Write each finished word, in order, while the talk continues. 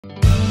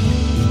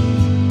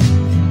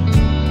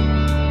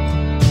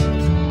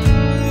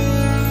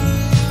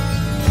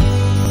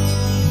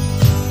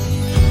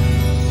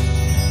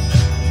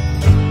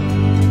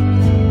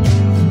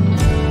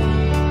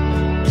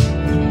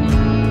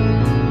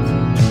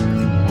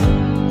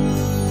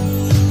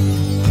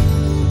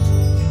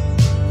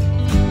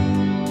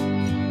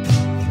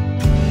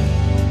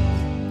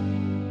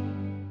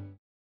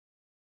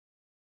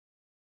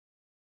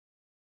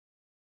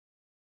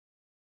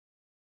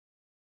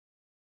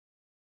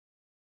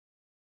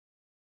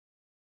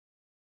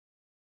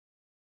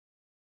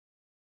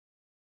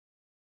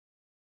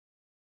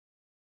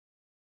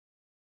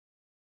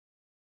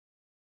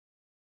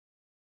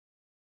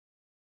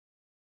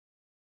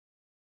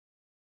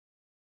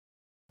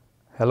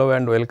Hello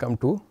and welcome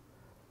to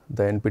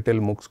the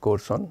NPTEL MOOCs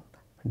course on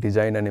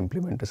Design and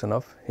Implementation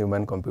of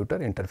Human Computer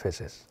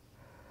Interfaces.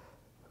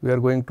 We are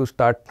going to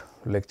start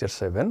lecture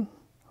 7,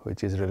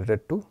 which is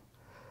related to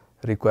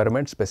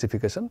requirement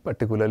specification,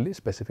 particularly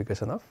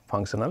specification of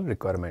functional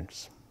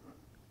requirements.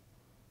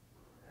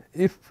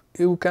 If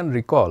you can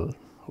recall,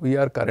 we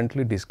are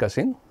currently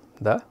discussing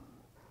the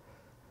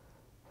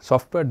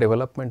software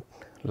development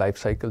life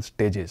cycle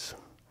stages,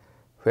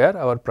 where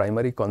our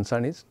primary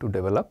concern is to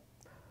develop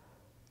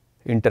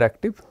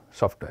interactive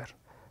software.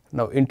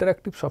 Now,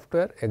 interactive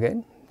software,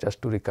 again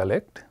just to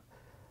recollect,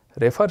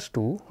 refers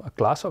to a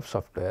class of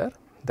software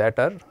that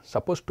are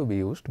supposed to be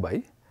used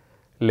by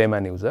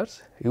layman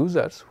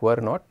users who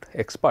are not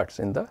experts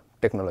in the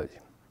technology.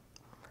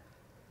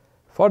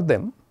 For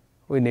them,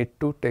 we need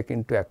to take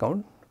into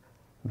account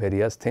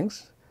various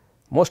things,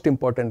 most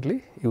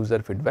importantly user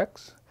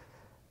feedbacks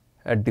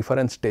at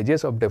different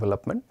stages of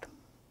development,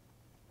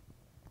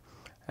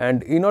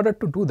 and in order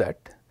to do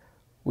that,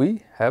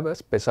 we have a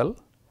special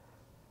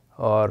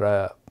or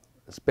a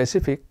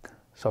specific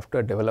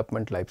software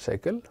development life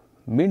cycle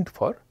meant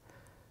for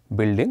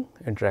building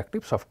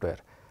interactive software,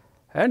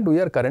 and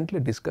we are currently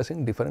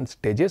discussing different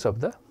stages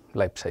of the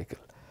life cycle.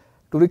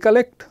 To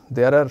recollect,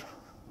 there are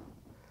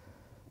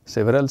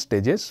several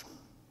stages.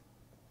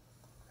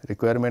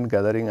 Requirement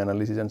gathering,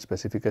 analysis and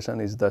specification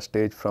is the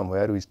stage from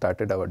where we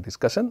started our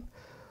discussion.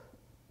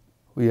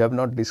 We have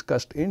not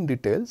discussed in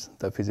details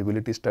the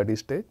feasibility study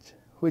stage,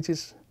 which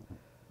is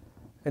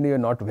anyway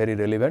not very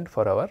relevant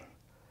for our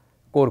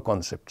core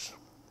concepts.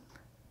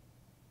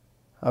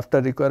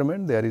 After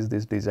requirement, there is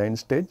this design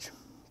stage,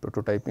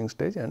 prototyping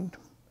stage and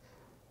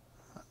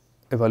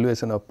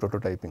evaluation of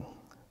prototyping.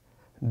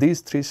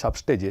 These three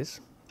substages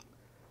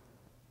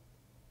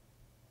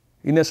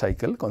in a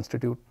cycle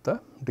constitute the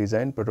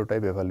design,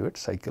 prototype, evaluate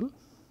cycle.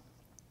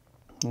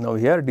 Now,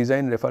 here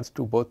design refers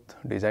to both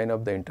design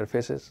of the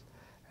interfaces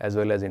as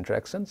well as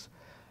interactions,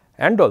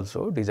 and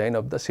also design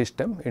of the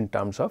system in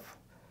terms of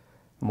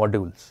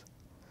modules.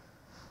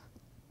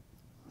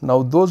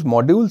 Now, those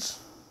modules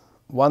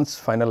once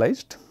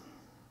finalized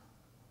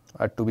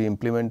are to be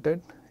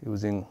implemented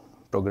using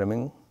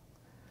programming,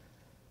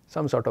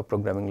 some sort of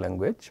programming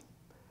language,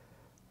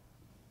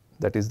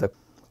 that is the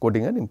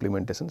coding and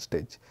implementation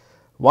stage.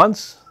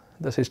 Once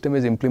the system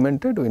is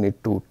implemented, we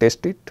need to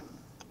test it,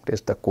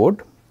 test the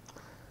code,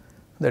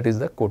 that is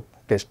the code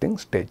testing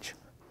stage.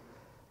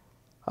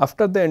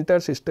 After the entire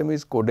system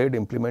is coded,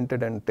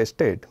 implemented and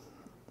tested,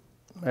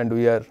 and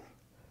we are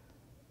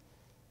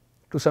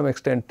to some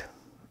extent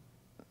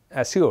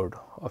assured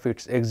of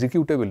its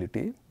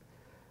executability,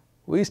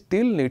 we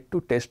still need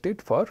to test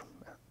it for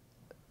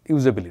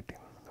usability,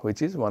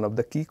 which is one of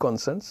the key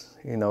concerns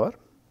in our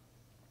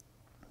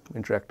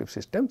interactive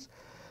systems,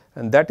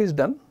 and that is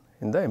done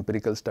in the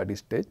empirical study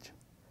stage,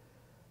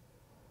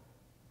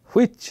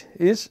 which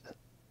is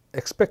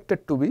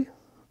expected to be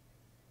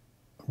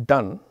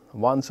done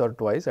once or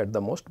twice at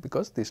the most,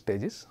 because this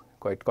stage is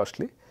quite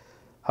costly.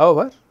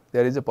 However,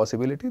 there is a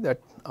possibility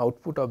that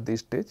output of this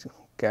stage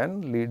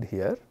can lead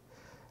here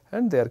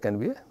and there can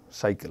be a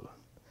cycle.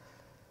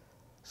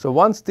 So,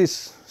 once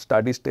this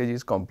study stage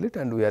is complete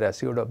and we are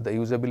assured of the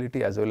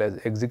usability as well as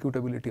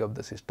executability of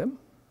the system,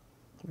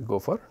 we go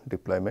for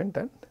deployment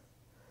and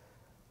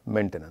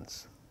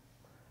maintenance.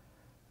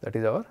 That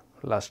is our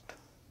last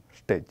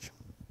stage.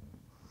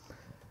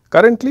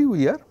 Currently,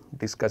 we are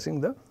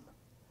discussing the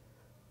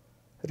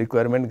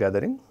requirement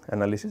gathering,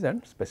 analysis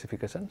and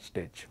specification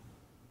stage.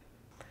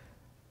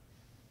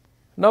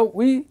 Now,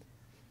 we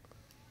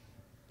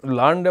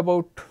learned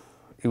about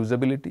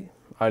usability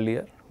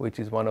earlier, which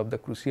is one of the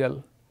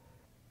crucial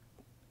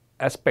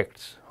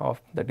aspects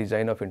of the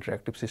design of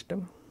interactive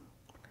system.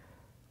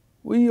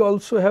 We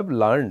also have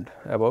learned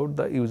about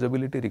the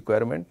usability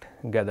requirement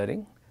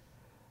gathering,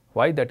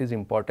 why that is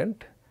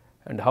important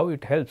and how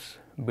it helps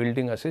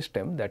building a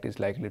system that is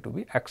likely to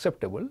be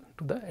acceptable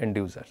to the end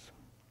users.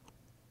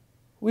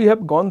 We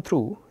have gone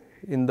through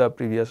in the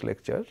previous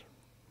lecture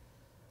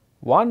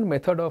one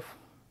method of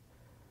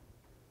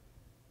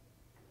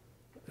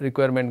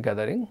requirement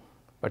gathering,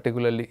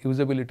 particularly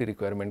usability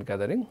requirement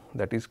gathering,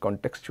 that is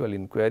contextual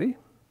inquiry.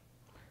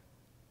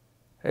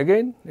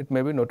 Again, it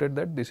may be noted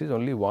that this is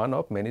only one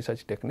of many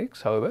such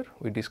techniques. However,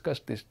 we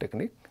discussed this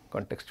technique,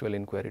 contextual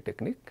inquiry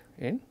technique,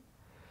 in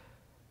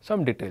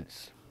some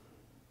details.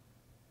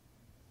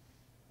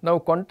 Now,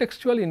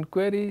 contextual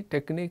inquiry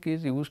technique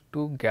is used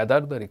to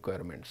gather the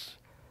requirements,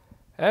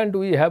 and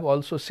we have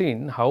also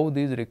seen how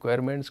these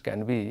requirements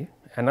can be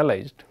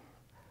analyzed.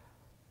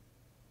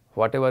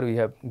 Whatever we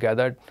have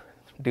gathered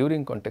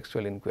during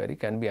contextual inquiry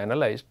can be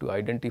analyzed to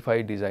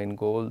identify design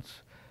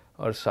goals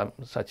or some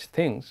such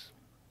things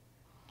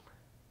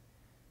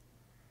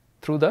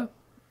through the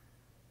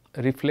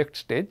reflect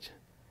stage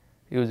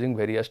using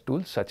various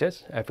tools such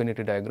as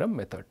affinity diagram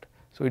method.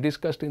 So, we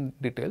discussed in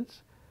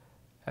details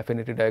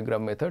affinity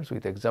diagram methods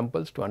with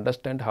examples to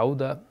understand how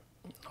the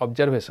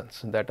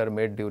observations that are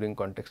made during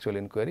contextual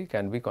inquiry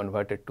can be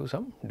converted to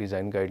some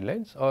design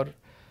guidelines or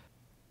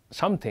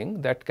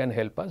something that can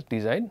help us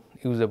design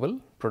usable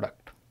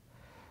product.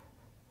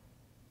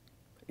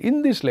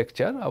 In this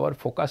lecture, our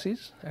focus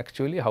is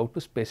actually how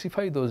to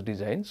specify those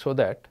designs so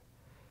that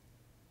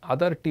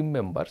other team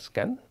members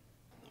can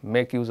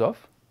make use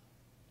of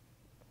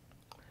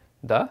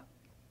the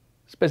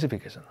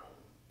specification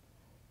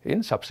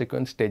in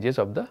subsequent stages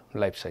of the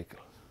life cycle.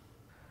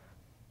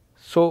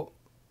 So,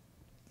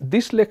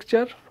 this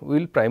lecture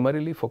will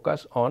primarily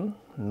focus on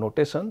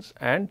notations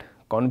and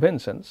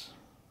conventions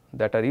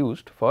that are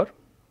used for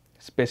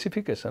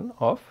specification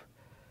of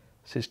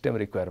system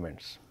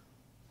requirements.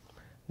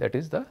 That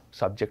is the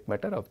subject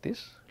matter of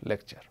this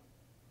lecture.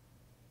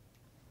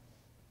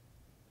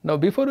 Now,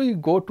 before we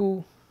go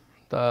to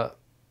the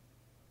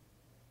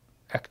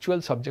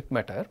actual subject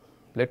matter,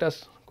 let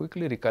us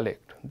quickly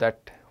recollect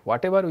that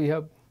whatever we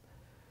have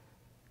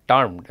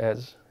termed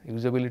as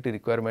usability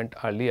requirement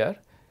earlier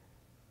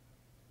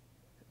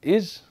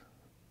is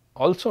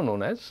also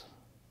known as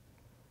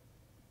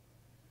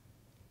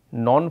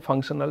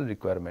non-functional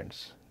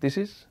requirements. This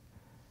is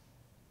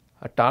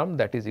a term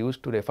that is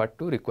used to refer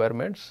to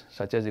requirements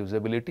such as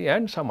usability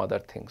and some other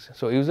things.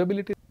 So,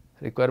 usability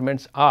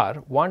requirements are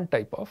one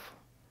type of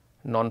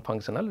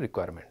non-functional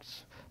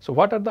requirements. So,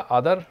 what are the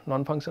other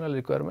non-functional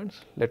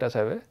requirements? Let us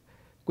have a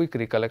quick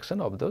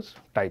recollection of those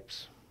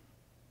types.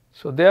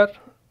 So, there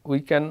we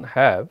can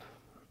have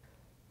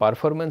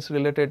performance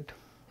related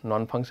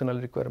non-functional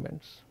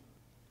requirements,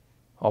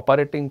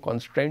 operating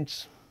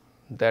constraints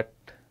that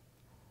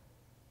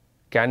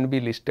can be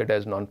listed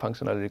as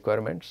non-functional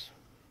requirements,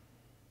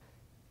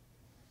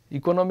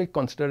 economic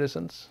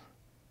considerations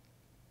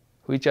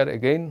which are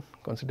again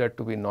considered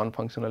to be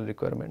non-functional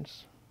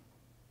requirements,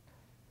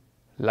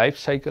 life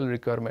cycle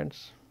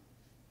requirements,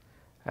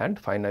 and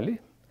finally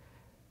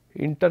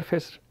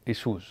interface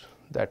issues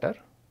that are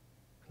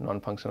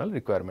non-functional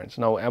requirements.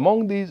 Now,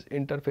 among these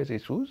interface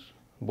issues,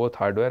 both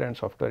hardware and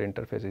software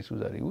interface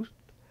issues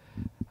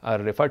are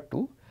referred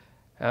to,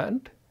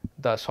 and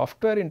the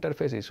software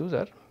interface issues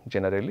are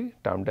generally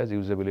termed as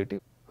usability,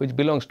 which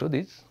belongs to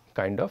these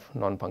kind of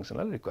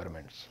non-functional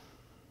requirements.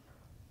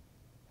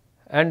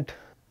 And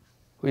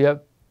we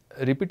have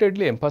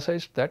repeatedly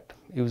emphasized that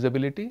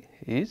usability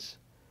is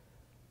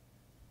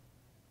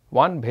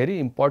one very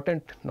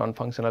important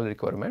non-functional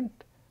requirement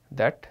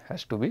that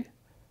has to be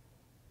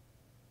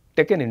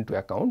taken into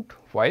account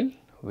while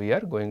we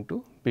are going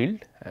to build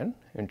an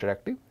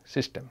interactive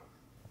system.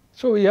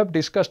 So, we have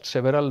discussed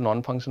several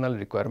non-functional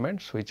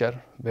requirements which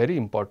are very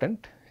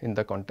important in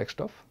the context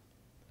of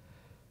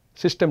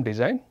system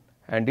design,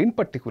 and in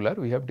particular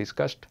we have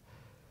discussed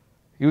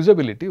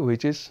usability,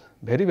 which is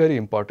very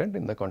important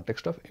in the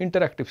context of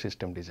interactive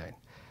system design.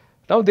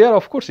 Now, they are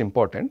of course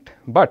important,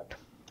 but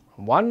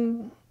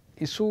one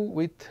issue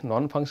with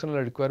non-functional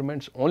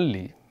requirements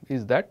only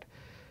is that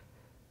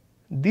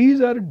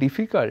these are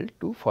difficult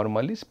to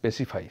formally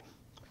specify,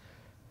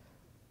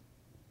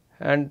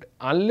 and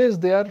unless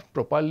they are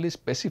properly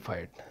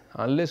specified,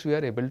 unless we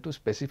are able to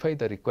specify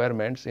the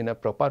requirements in a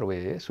proper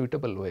way,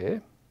 suitable way,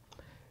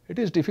 it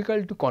is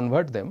difficult to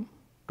convert them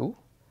to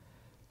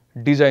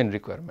design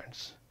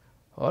requirements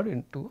or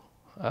into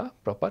a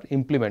proper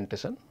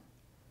implementation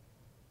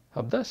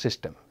of the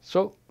system.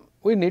 So,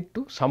 we need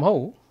to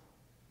somehow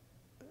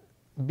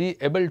be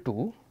able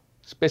to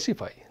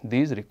specify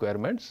these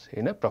requirements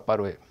in a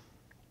proper way.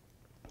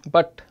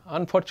 But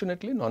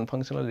unfortunately,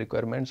 non-functional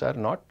requirements are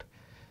not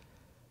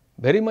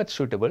very much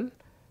suitable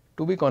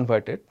to be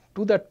converted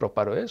to that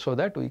proper way, so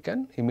that we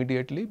can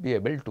immediately be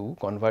able to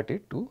convert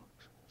it to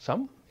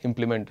some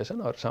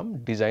implementation or some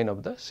design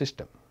of the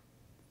system.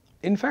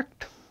 In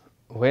fact,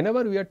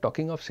 whenever we are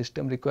talking of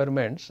system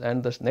requirements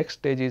and the next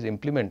stage is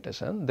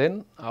implementation,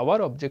 then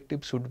our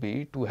objective should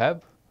be to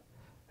have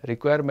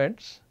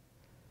requirements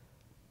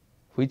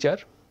which are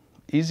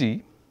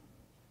easy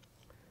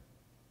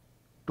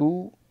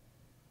to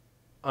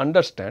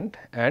understand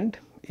and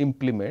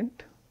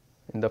implement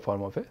in the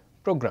form of a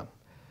program.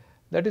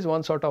 That is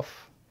one sort of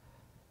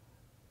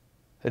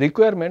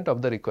requirement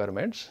of the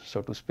requirements,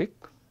 so to speak,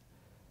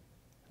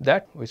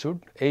 that we should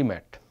aim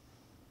at.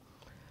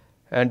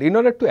 And in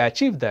order to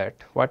achieve that,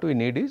 what we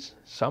need is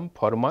some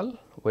formal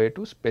way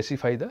to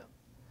specify the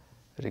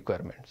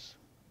requirements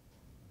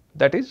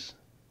that is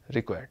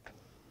required.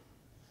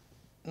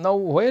 Now,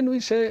 when we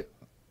say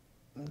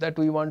that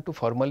we want to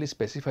formally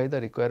specify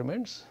the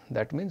requirements,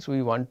 that means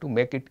we want to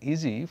make it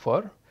easy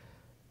for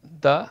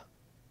the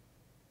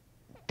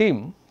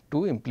team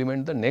to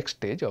implement the next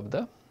stage of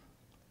the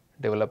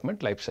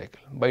development life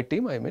cycle. By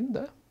team, I mean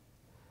the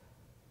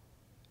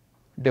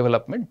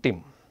development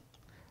team.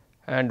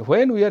 And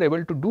when we are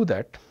able to do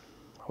that,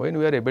 when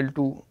we are able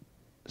to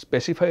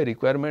specify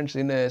requirements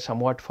in a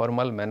somewhat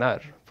formal manner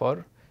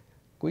for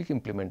quick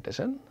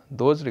implementation,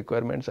 those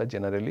requirements are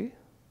generally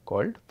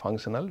called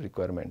functional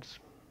requirements.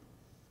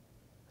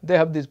 They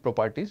have these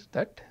properties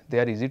that they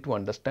are easy to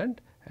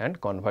understand and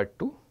convert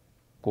to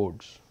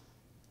codes.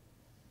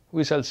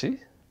 We shall see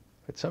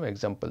with some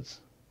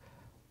examples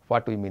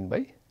what we mean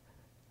by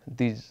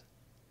these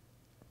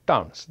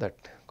terms that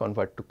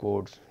convert to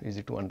codes,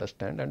 easy to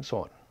understand, and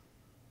so on.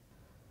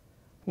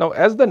 Now,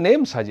 as the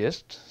name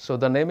suggests, so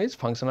the name is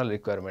functional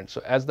requirement.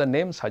 So, as the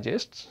name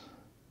suggests,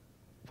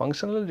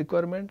 functional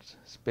requirements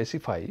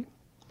specify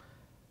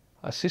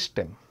a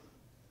system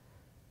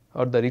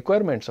or the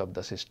requirements of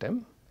the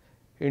system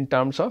in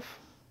terms of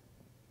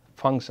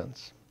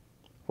functions.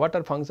 What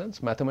are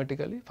functions?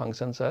 Mathematically,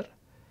 functions are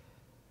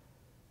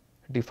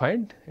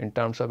defined in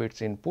terms of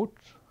its input,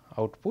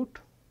 output,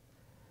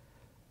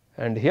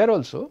 and here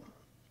also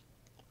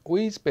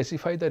we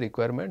specify the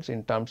requirements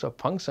in terms of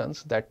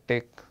functions that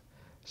take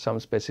some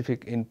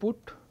specific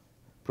input,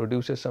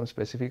 produces some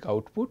specific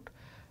output,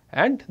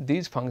 and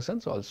these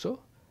functions also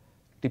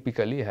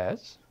typically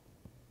has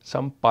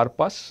some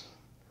purpose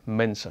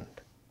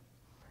mentioned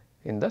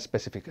in the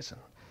specification.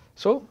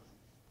 So,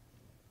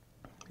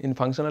 in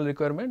functional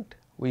requirement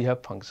we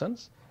have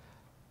functions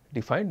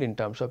defined in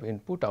terms of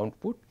input,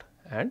 output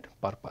and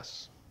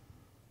purpose.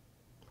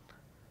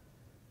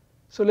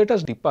 So, let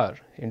us deeper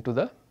into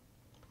the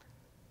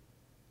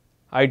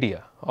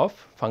idea of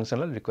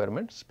functional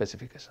requirement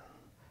specification.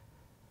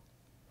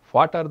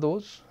 What are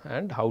those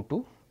and how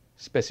to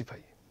specify?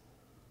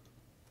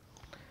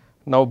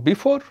 Now,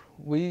 before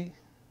we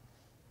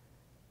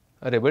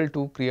are able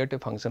to create a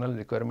functional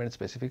requirement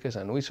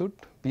specification, we should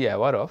be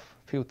aware of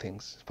few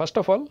things. First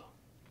of all,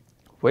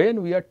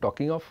 when we are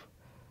talking of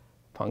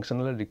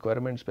functional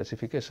requirement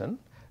specification,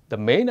 the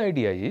main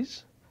idea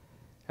is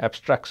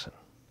abstraction.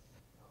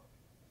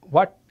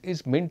 What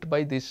is meant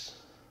by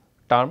this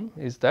term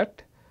is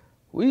that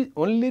we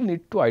only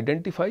need to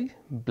identify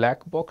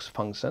black box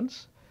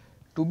functions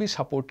to be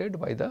supported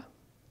by the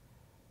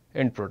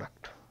end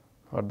product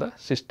or the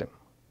system.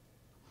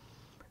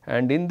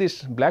 And in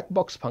this black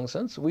box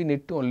functions, we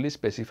need to only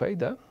specify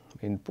the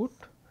input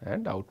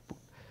and output.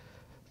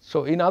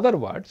 So, in other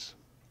words,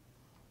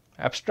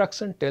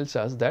 abstraction tells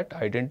us that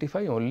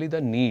identify only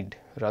the need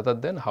rather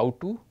than how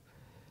to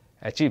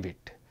achieve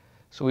it.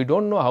 So, we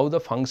do not know how the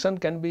function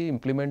can be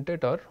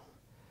implemented or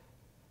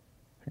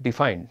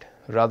defined,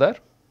 rather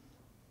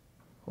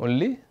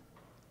only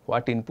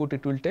what input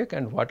it will take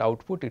and what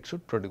output it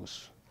should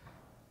produce.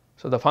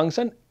 So, the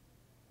function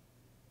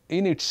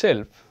in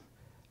itself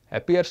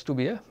appears to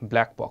be a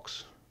black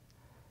box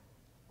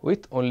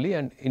with only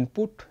an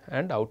input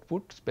and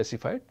output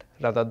specified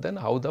rather than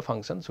how the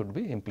function should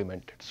be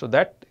implemented. So,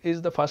 that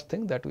is the first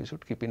thing that we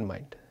should keep in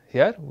mind.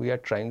 Here we are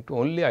trying to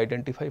only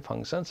identify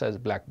functions as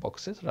black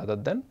boxes rather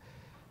than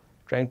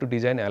trying to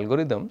design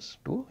algorithms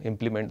to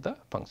implement the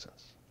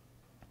functions.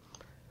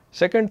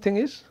 Second thing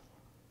is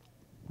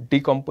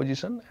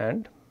decomposition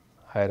and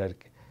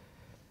hierarchy.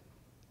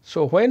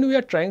 So, when we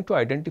are trying to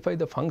identify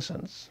the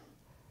functions,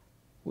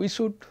 we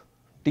should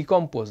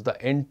decompose the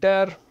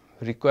entire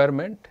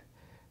requirement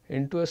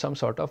into some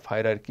sort of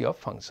hierarchy of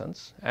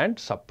functions and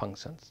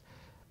sub-functions.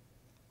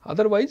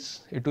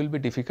 Otherwise, it will be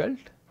difficult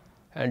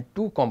and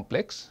too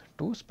complex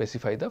to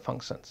specify the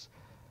functions.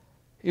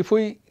 If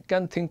we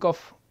can think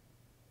of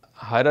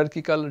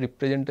hierarchical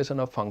representation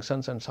of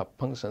functions and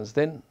sub-functions,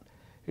 then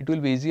it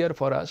will be easier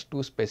for us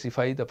to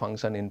specify the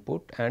function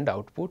input and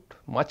output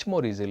much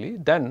more easily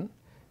than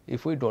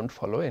if we do not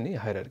follow any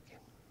hierarchy.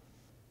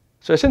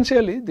 So,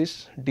 essentially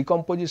this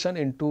decomposition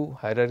into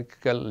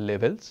hierarchical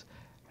levels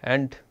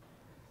and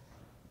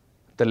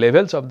the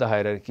levels of the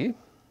hierarchy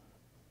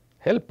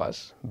help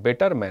us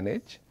better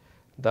manage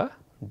the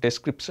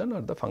description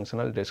or the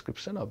functional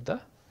description of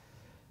the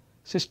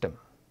system.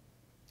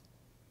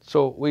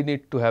 So, we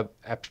need to have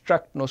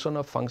abstract notion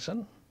of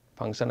function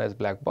as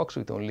black box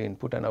with only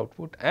input and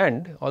output,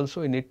 and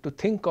also we need to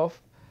think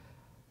of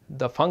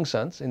the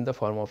functions in the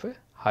form of a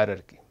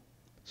hierarchy,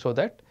 so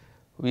that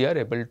we are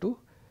able to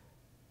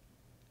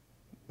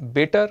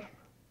better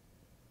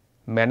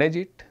manage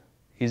it,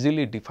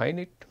 easily define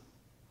it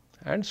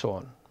and so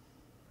on.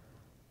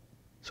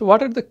 So,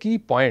 what are the key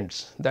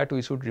points that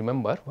we should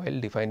remember while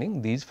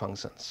defining these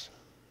functions?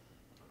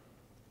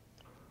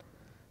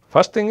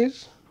 First thing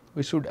is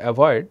we should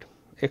avoid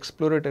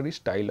exploratory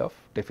style of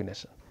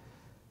definition.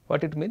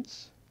 What it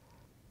means?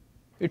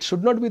 It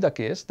should not be the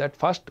case that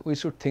first we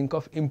should think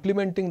of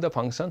implementing the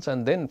functions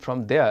and then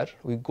from there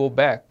we go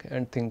back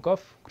and think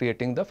of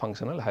creating the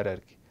functional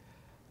hierarchy.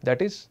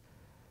 That is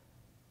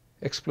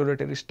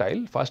exploratory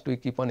style. First we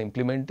keep on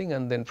implementing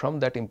and then from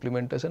that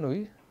implementation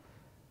we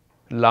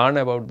learn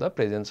about the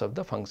presence of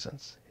the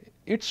functions.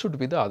 It should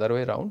be the other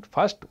way around.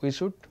 First we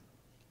should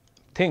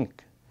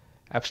think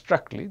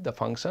abstractly the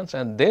functions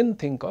and then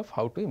think of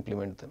how to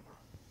implement them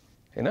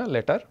in a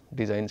later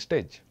design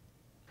stage.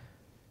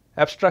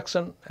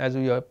 Abstraction, as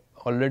we have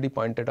already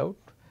pointed out,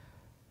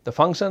 the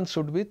functions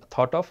should be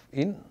thought of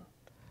in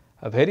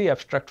a very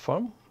abstract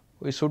form.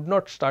 We should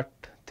not start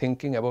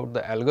thinking about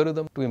the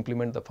algorithm to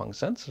implement the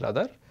functions,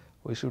 rather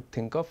we should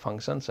think of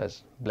functions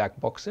as black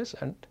boxes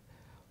and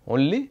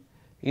only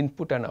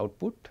input and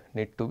output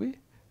need to be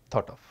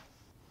thought of,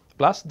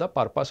 plus the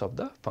purpose of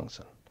the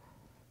function.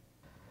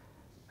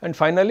 And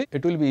finally,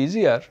 it will be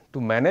easier to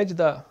manage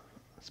the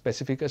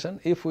specification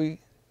if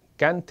we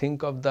can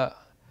think of the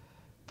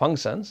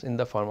functions in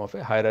the form of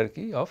a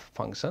hierarchy of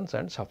functions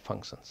and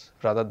sub-functions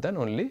rather than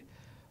only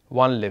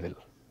one level.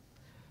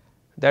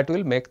 That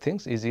will make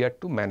things easier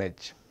to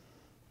manage.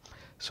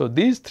 So,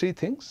 these three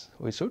things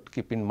we should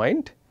keep in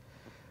mind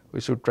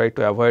we should try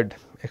to avoid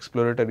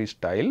exploratory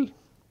style.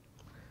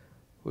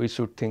 We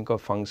should think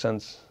of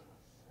functions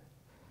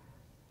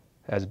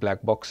as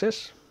black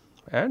boxes,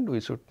 and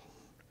we should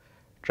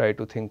try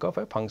to think of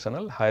a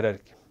functional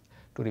hierarchy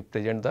to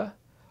represent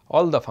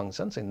all the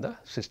functions in the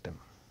system.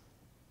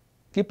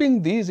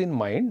 Keeping these in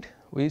mind,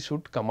 we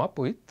should come up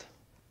with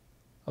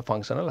a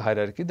functional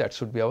hierarchy that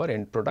should be our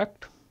end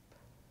product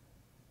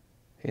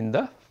in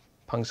the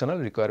functional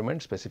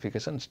requirement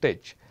specification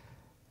stage.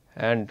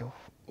 And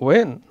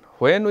when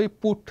we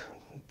put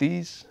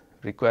these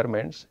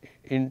requirements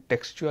in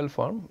textual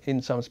form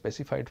in some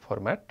specified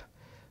format,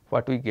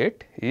 what we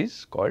get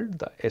is called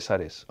the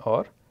SRS,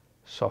 or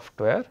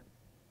software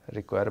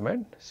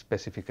requirement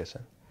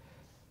specification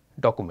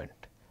document.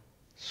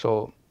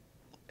 So,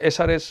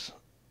 SRS,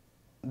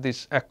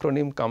 this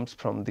acronym comes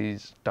from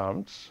these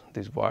terms,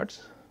 these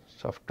words,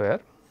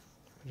 software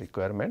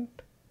requirement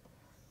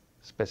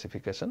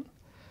specification.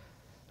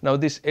 Now,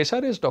 this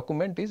SRS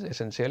document is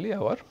essentially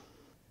our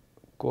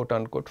quote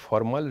unquote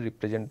formal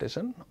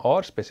representation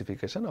or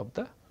specification of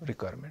the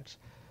requirements.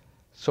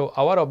 So,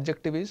 our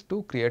objective is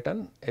to create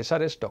an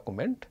SRS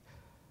document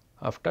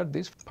after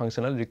this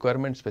functional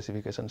requirement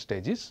specification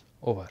stage is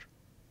over.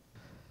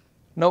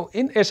 Now,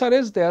 in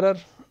SRS there are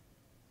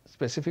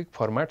specific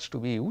formats to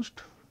be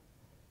used.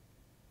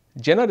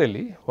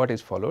 Generally, what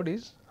is followed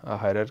is a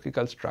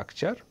hierarchical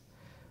structure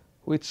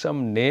with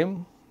some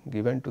name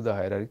given to the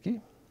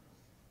hierarchy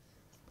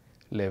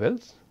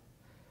levels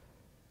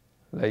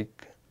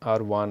like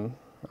R1,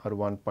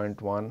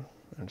 R1.1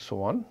 and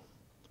so on,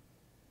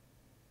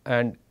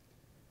 and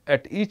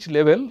at each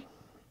level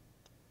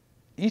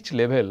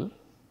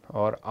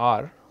or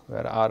R,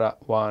 where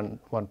R1,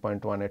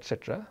 1.1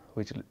 etc.,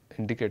 which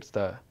indicates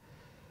the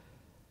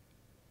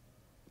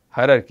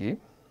hierarchy,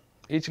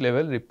 each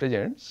level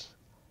represents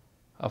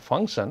a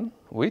function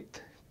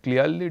with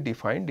clearly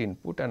defined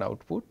input and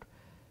output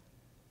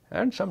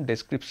and some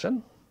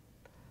description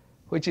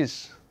which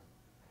is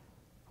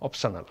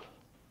optional.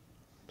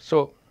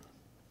 So,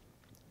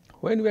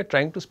 when we are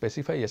trying to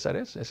specify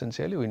SRS,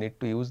 essentially we need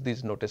to use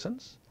these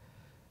notations.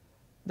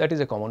 That is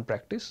a common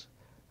practice,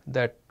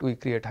 that we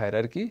create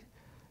hierarchy,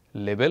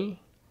 label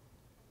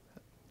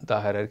the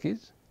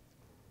hierarchies.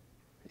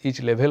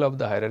 Each level of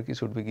the hierarchy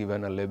should be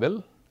given a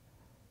label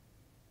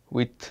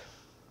with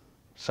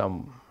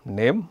some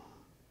name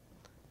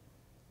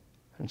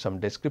and some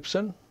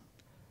description,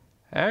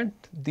 and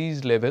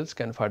these levels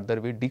can further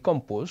be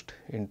decomposed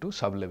into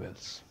sub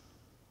levels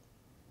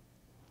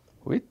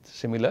with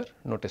similar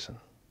notation.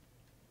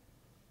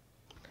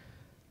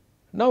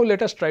 Now,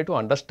 let us try to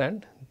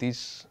understand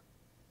this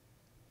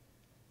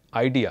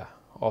idea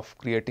of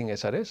creating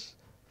SRS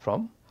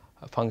from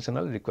a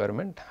functional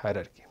requirement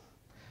hierarchy.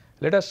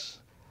 Let us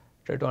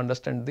try to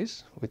understand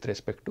this with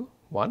respect to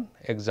one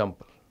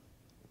example.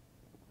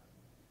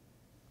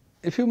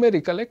 If you may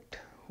recollect,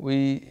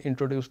 we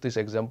introduced this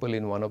example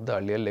in one of the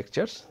earlier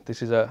lectures.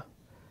 This is a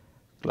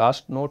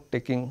class note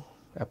taking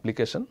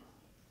application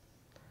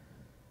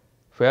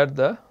where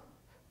the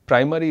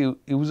primary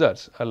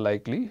users are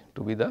likely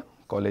to be the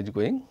college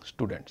going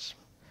students.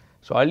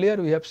 So, earlier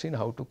we have seen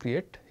how to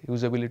create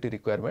usability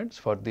requirements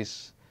for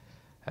this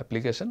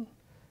application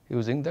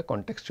using the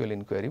contextual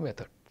inquiry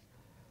method.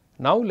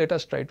 Now, let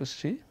us try to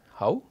see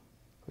how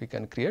we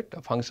can create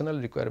a functional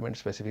requirement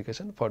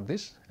specification for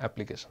this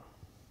application.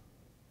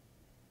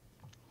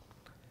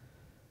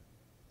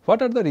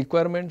 What are the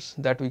requirements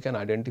that we can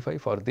identify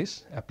for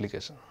this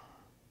application?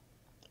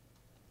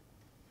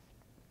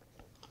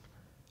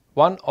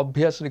 One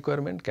obvious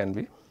requirement can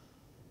be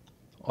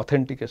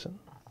authentication,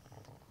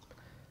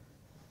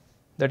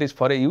 that is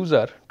for a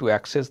user to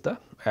access the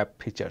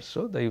app features.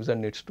 So, the user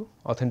needs to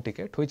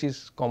authenticate, which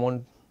is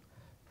common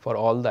for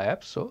all the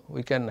apps. So,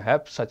 we can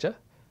have such a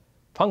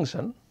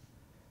function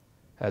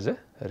as a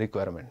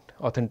requirement,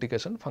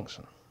 authentication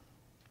function.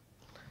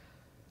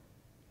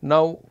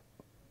 Now,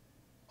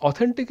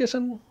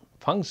 authentication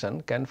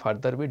function can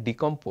further be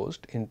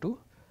decomposed into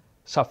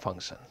sub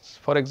functions.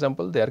 For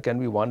example, there can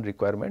be one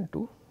requirement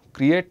to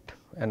create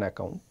an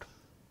account,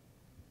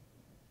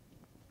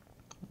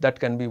 that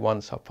can be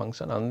one sub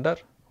function under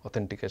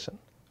authentication.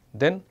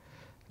 Then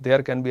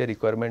there can be a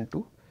requirement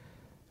to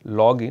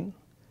log in,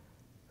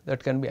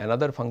 that can be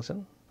another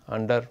function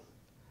under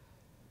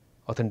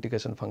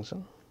authentication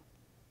function.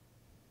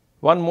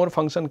 One more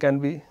function can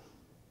be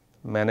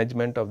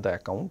management of the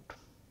account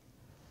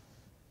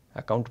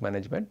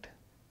management.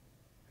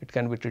 It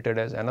can be treated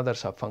as another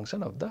sub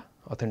function of the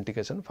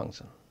authentication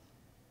function.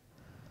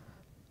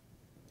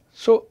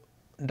 So,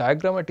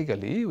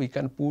 diagrammatically we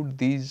can put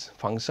these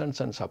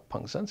functions and sub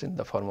functions in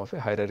the form of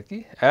a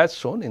hierarchy as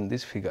shown in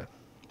this figure.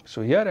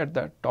 So, here at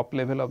the top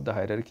level of the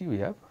hierarchy we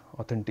have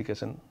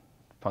authentication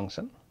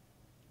function.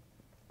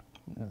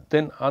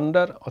 Then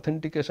under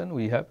authentication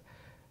we have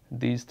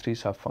these three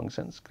sub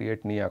functions: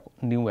 create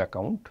new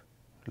account,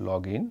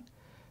 login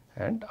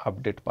and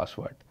update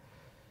password.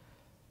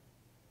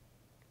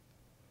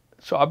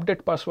 So,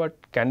 update password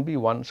can be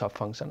one sub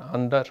function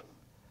under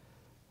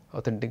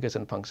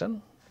authentication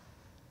function.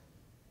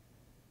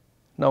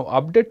 Now,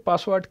 update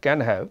password can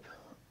have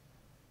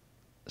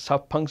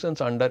sub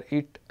functions under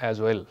it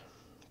as well.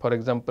 For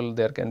example,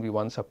 there can be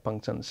one sub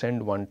function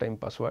send one time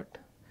password,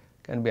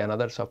 can be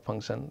another sub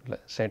function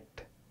set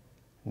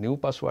new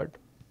password.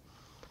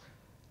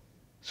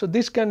 So,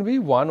 this can be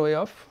one way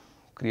of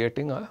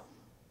creating a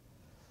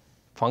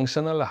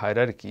functional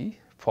hierarchy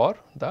for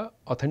the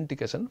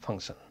authentication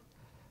function.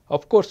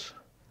 Of course,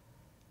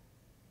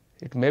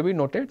 it may be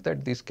noted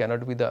that this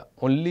cannot be the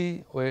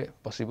only way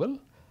possible.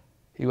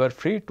 You are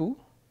free to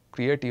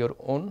create your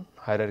own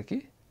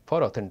hierarchy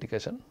for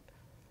authentication.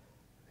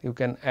 You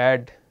can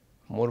add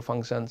more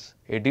functions,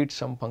 edit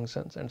some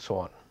functions and so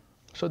on.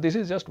 So, this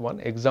is just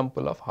one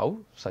example of how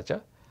such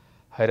a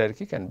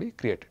hierarchy can be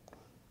created.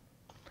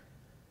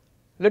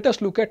 Let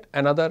us look at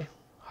another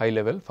high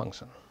level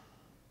function.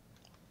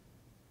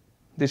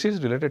 This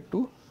is related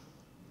to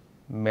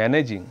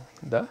managing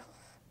the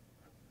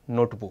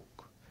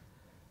notebook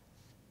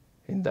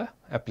in the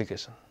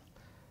application.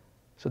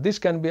 So, this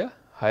can be a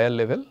higher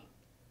level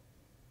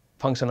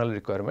functional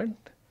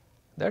requirement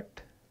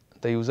that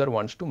the user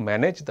wants to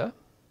manage the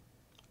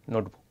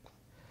notebook.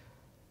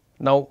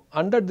 Now,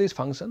 under these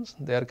functions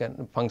there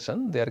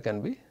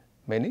can be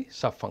many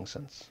sub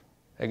functions.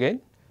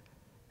 Again,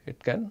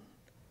 it can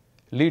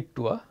lead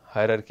to a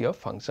hierarchy of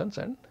functions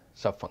and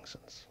sub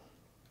functions.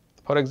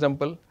 For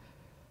example,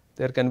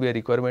 there can be a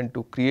requirement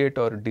to create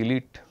or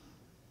delete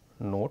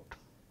note,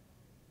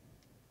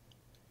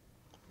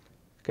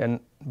 can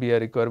be a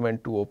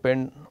requirement to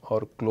open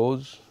or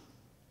close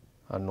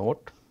a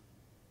note,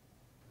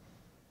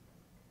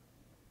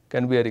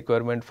 can be a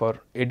requirement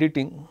for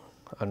editing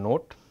a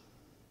note,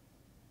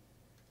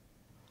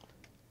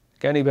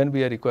 can even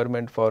be a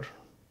requirement for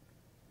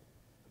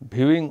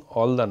viewing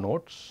all the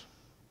notes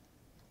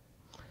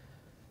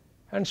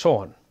and so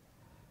on.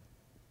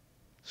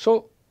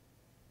 So,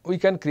 we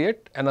can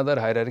create another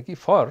hierarchy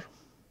for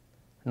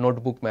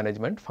notebook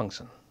management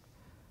function.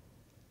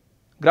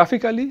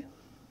 Graphically,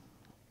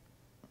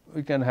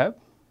 we can have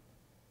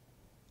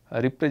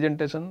a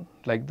representation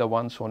like the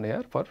one shown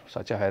here for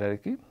such a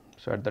hierarchy.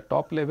 So, at the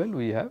top level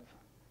we have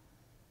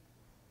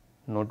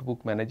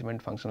notebook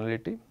management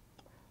functionality.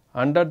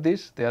 Under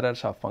this there are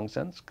sub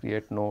functions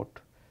create note,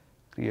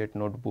 create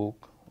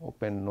notebook,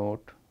 open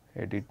note,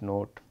 edit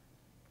note,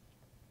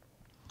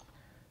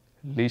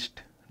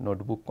 list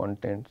notebook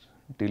contents,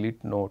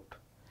 delete note,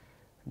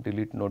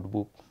 delete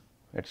notebook,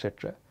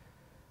 etc.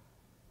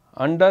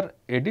 Under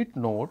edit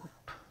note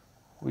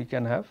we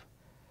can have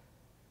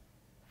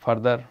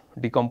further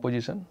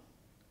decomposition,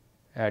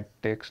 add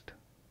text,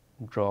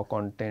 draw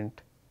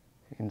content,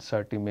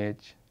 insert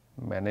image,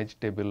 manage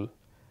table,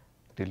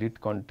 delete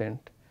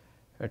content,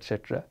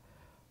 etc.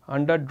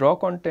 Under draw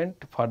content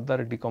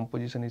further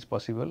decomposition is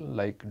possible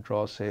like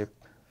draw shape,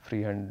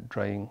 freehand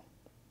drawing,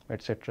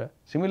 etc.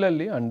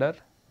 Similarly, under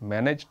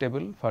manage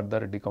table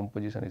further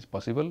decomposition is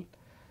possible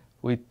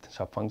with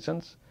sub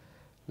functions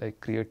like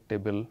create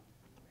table,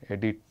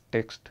 edit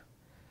text,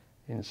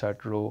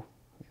 insert row,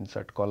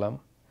 insert column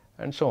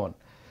and so on.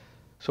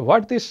 So,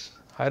 what this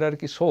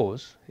hierarchy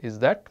shows is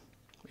that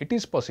it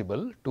is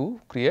possible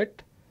to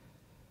create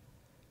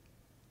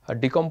a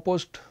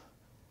decomposed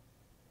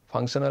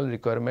functional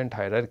requirement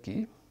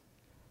hierarchy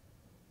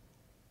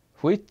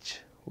which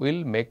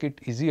will make it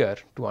easier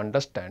to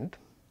understand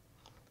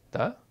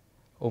the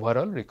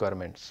overall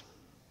requirements.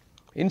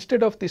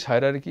 Instead of this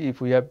hierarchy,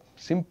 if we have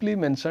simply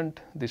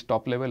mentioned this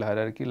top level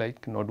hierarchy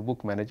like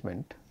notebook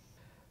management,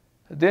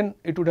 then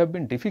it would have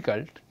been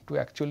difficult to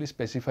actually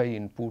specify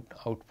input,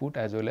 output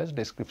as well as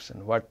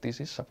description what this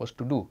is supposed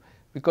to do,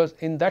 because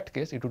in that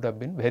case it would have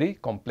been very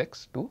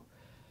complex to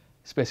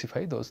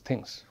specify those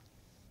things.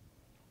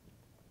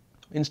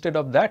 Instead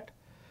of that,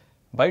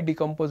 by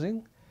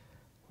decomposing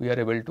we are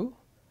able to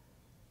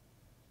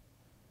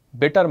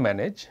better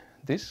manage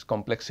this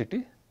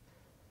complexity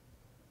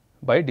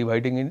by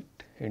dividing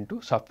it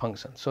into sub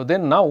functions. So,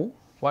 then now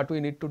what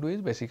we need to do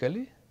is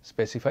basically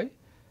specify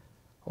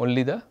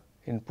only the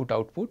input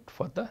output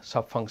for the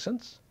sub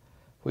functions,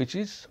 which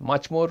is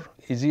much more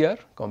easier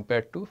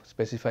compared to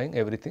specifying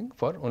everything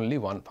for only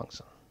one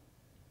function.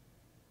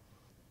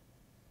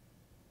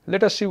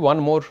 Let us see one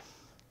more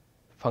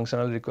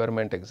functional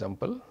requirement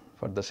example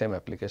for the same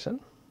application,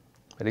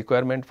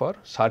 requirement for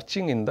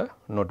searching in the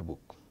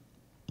notebook.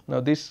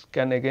 Now, this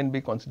can again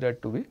be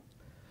considered to be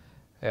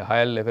a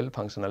higher level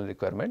functional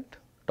requirement,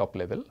 top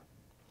level,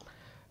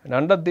 and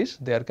under this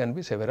there can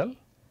be several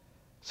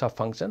sub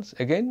functions,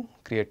 again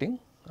creating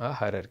a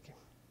hierarchy.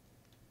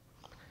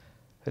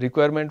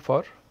 Requirement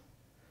for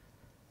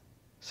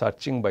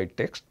searching by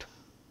text,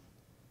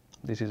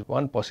 this is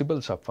one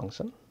possible sub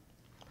function.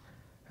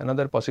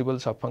 Another possible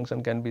sub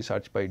function can be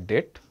search by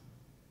date.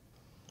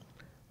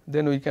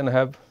 Then we can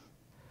have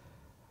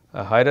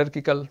a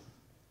hierarchical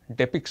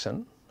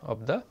depiction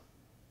of the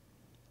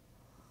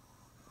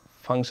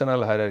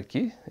functional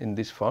hierarchy in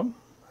this form,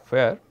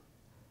 where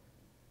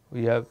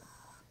we have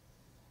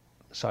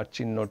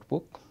search in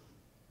notebook,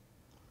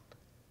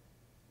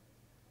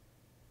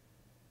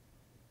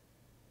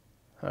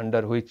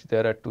 under which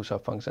there are two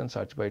sub functions,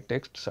 search by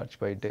text, search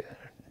by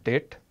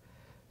date.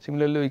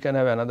 Similarly, we can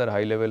have another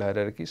high level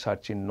hierarchy,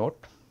 search in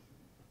note,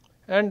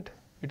 and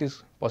it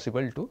is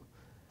possible to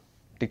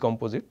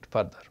decompose it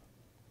further.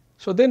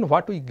 So, then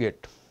what we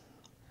get?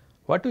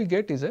 What we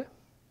get is a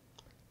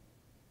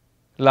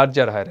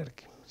larger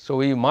hierarchy. So,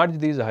 we merge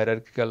these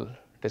hierarchical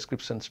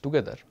descriptions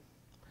together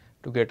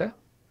to get a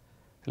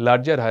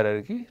larger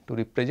hierarchy to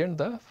represent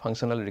the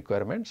functional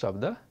requirements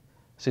of the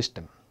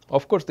system.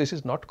 Of course, this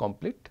is not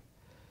complete,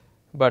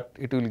 but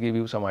it will give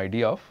you some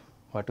idea of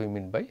what we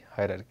mean by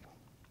hierarchy.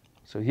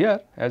 So, here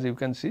as you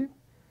can see,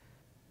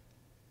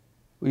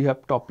 we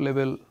have top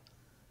level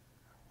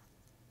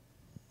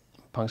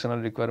functional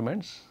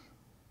requirements,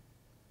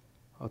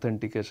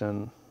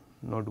 authentication,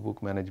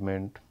 notebook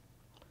management,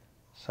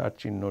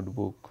 search in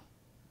notebook,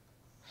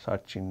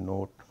 search in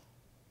note.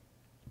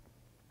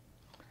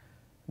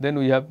 Then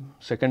we have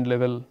second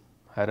level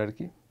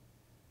hierarchy,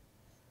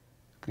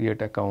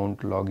 create account,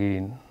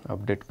 login,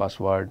 update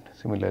password,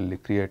 similarly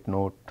create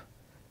note,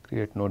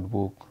 create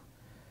notebook,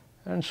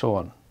 and so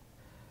on.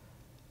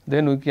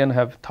 Then we can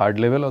have third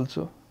level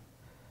also,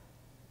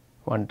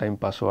 one time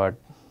password,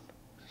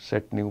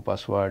 set new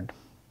password.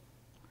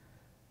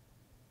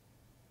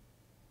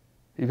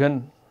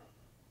 Even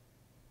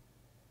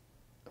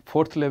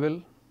fourth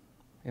level,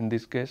 in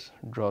this case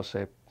draw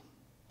shape,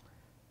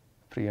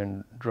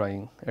 freehand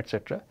drawing,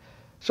 etc.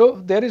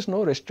 So, there is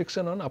no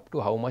restriction on up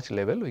to how much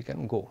level we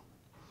can go.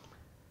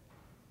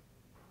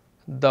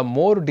 The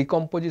more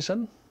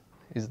decomposition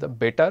is the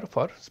better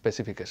for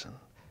specification.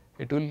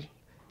 It will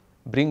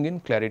bring in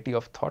clarity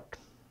of thought.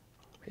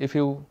 If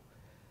you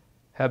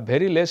have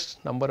very less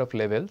number of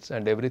levels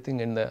and everything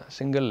in the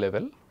single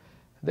level,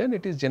 then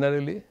it is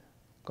generally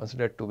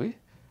considered to be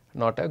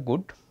not a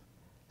good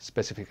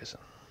specification.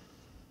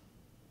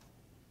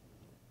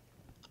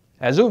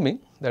 Assuming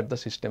that the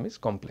system is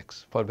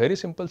complex. For very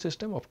simple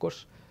system, of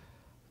course,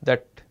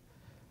 that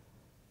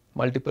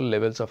multiple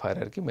levels of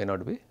hierarchy may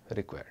not be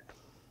required.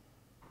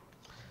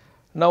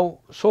 Now,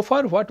 so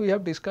far what we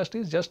have discussed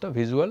is just a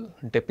visual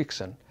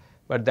depiction,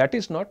 but that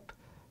is not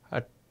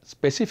a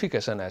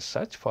specification as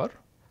such for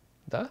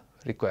the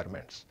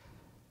requirements.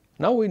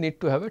 Now, we need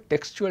to have a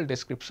textual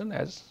description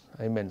as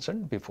I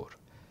mentioned before.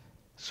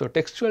 So,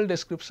 textual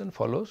description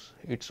follows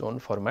its own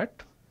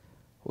format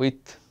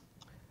with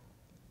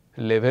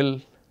level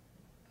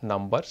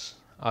numbers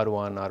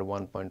R1,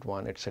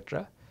 R1.1,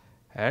 etc.,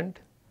 and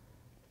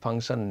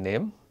function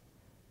name,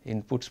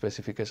 input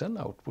specification,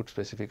 output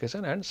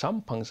specification, and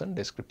some function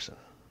description.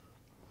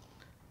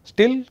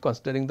 Still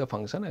considering the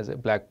function as a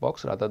black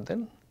box rather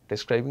than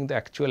describing the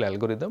actual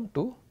algorithm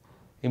to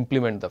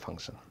implement the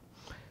function.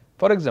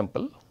 For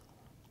example,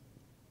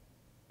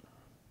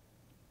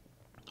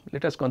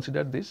 let us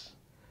consider this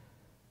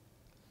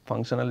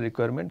functional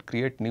requirement,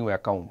 create new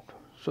account.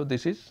 So,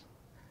 this is,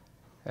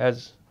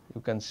 as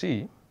you can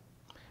see,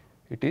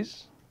 it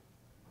is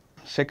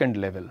second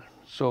level.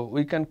 So,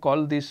 we can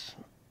call this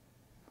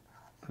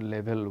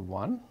level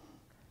 1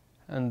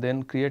 and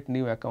then create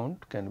new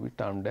account can be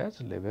termed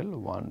as level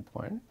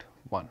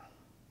 1.1.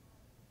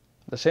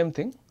 The same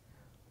thing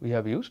we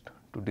have used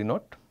to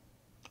denote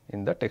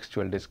in the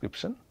textual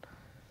description.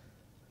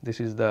 This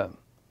is the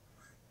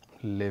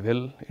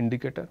level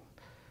indicator.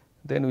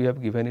 Then we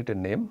have given it a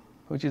name,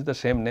 which is the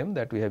same name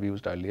that we have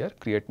used earlier,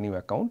 create new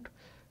account.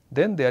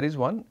 Then there is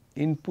one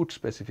input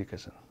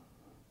specification.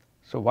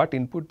 So, what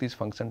input this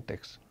function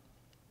takes?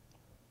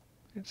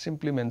 It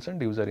simply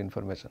mentioned user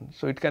information.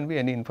 So, it can be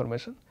any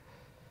information.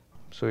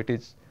 So, it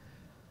is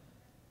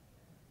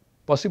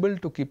possible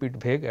to keep it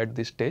vague at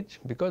this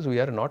stage because we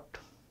are not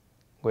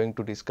going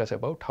to discuss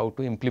about how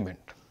to implement.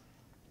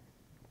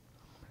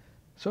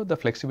 So, the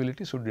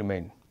flexibility should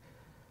remain.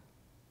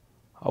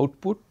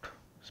 Output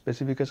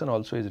specification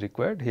also is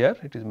required. Here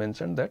it is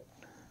mentioned that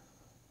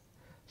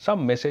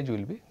some message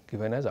will be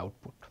given as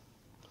output.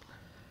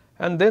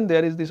 And then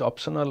there is this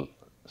optional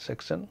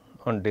section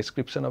on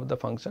description of the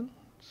function.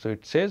 So,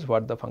 it says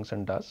what the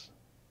function does,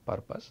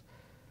 purpose.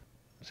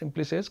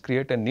 Simply says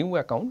create a new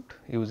account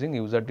using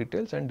user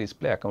details and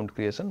display account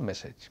creation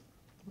message.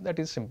 That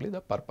is simply the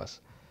purpose.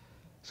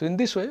 So, in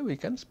this way we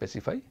can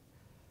specify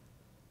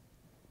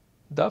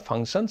the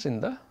functions in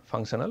the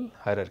functional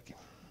hierarchy.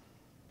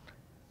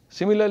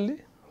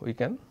 Similarly, we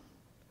can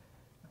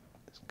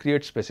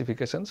create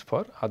specifications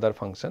for other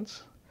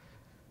functions.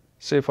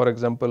 Say for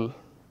example,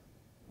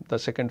 the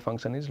second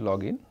function is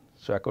login.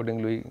 So,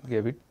 accordingly we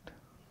gave it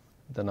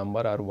the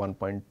number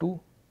R1.2.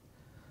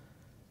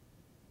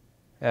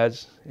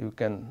 As you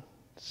can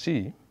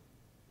see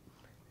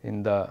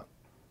in the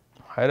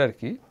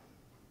hierarchy.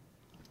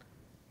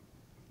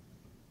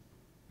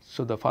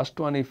 So, the first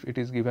one, if it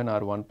is given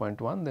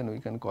R1.1, then we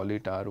can call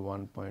it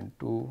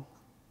R1.2,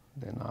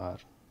 then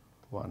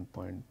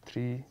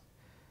R1.3,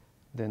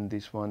 then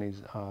this one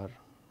is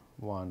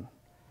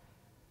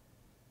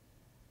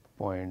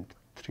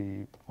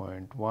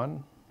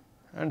R1.3.1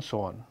 and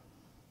so on.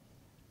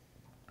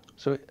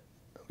 So,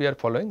 we are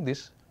following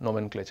this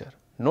nomenclature.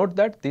 Note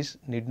that this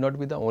need not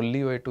be the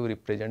only way to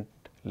represent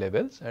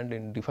levels, and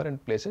in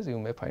different places you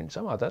may find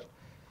some other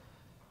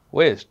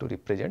ways to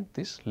represent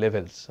these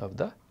levels of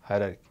the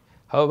hierarchy.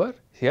 However,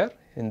 here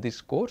in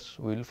this course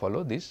we will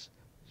follow this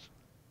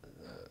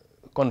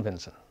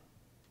convention.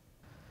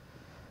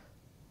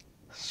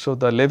 So,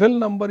 the level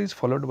number is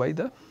followed by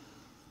the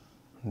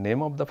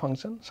name of the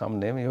function, some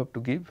name you have to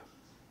give,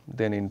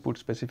 then input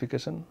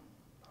specification,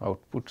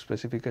 output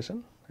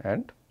specification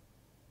and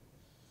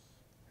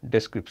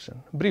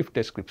description, brief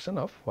description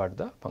of what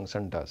the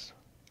function does.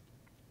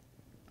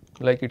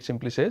 Like it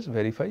simply says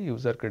verify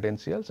user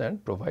credentials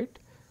and provide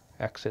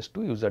access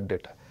to user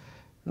data.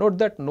 Note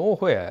that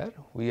nowhere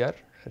we are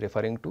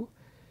referring to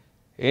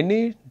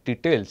any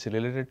details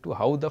related to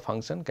how the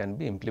function can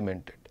be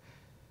implemented.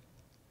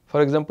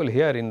 For example,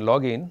 here in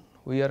login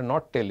we are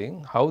not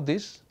telling how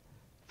this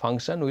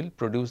function will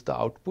produce the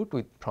output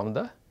from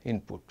the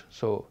input.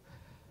 So,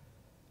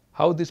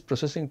 how this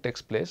processing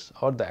takes place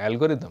or the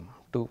algorithm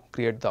to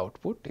create the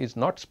output is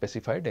not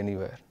specified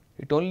anywhere.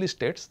 It only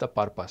states the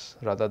purpose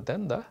rather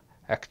than the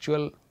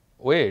actual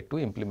way to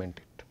implement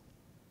it.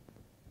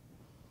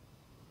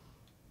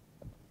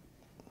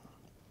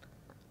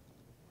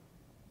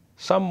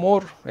 Some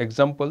more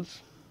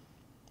examples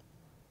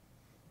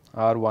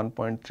are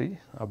 1.3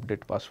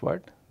 update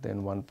password,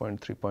 then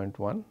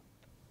 1.3.1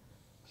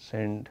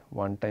 send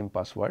one time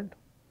password,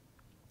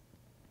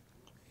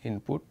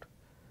 input,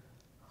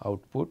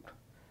 output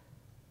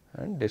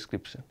and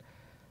description.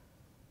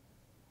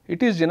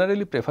 It is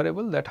generally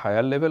preferable that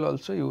higher level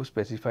also you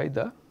specify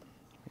the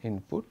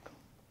input,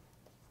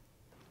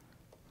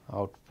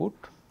 output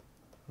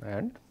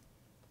and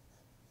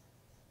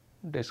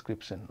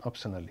description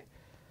optionally.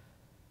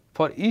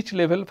 For each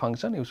level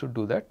function you should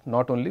do that,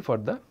 not only for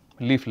the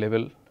leaf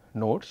level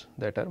nodes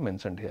that are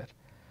mentioned here.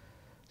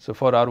 So,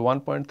 for our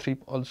 1.3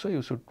 also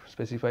you should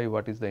specify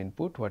what is the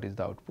input, what is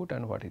the output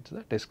and what is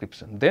the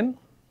description. Then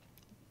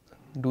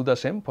do the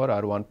same for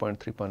our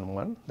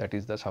 1.3.1, that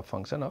is the sub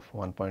function of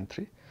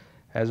 1.3,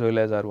 as well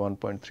as our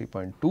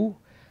 1.3.2,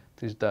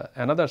 this is the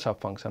another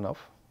sub function of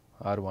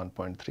our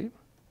 1.3,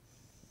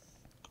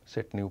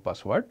 set new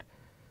password,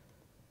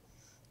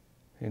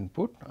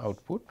 input,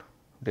 output,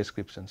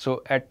 description.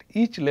 So, at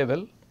each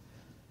level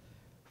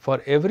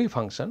for every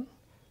function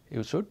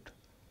you should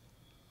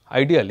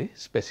ideally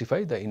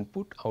specify the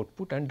input,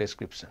 output and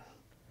description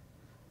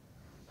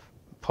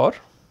for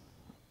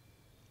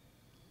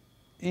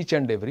each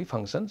and every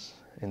functions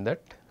in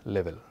that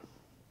level.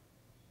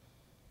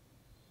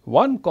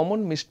 One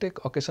common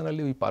mistake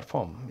occasionally we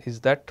perform is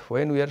that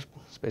when we are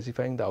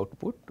specifying the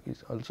output, we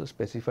also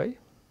specify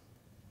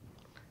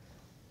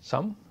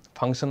some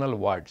functional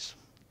words.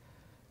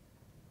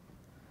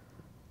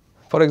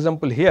 For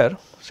example, here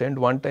send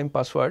one time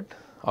password,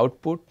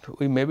 output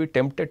we may be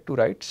tempted to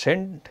write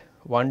send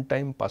one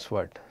time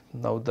password.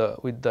 Now,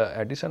 with the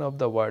addition of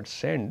the word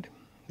send,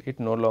 it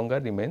no longer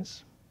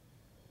remains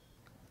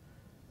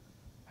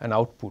an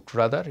output,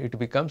 rather it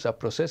becomes a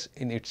process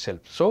in itself.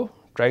 So,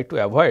 try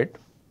to avoid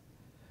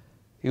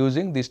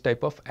using this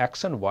type of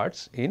action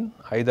words in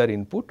either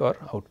input or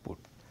output.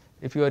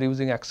 If you are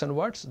using action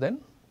words,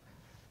 then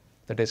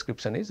the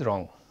description is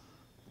wrong.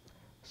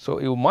 So,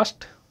 you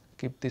must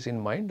keep this in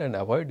mind and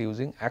avoid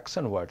using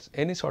action words,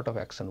 any sort of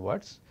action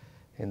words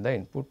in the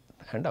input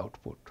and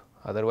output.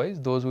 Otherwise,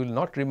 those will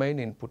not remain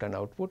input and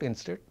output,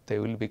 instead they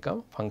will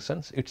become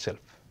functions itself.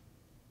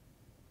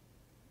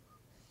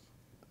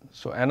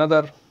 So,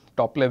 another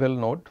top level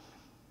node,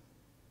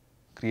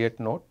 create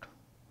node,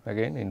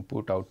 again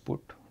input,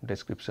 output,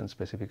 description,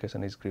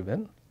 specification is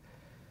given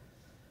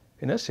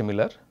in a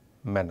similar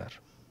manner.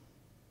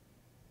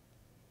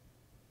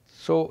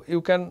 So,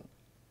 you can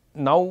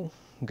now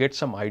get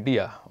some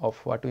idea of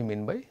what we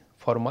mean by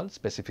formal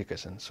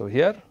specification. So,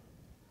 here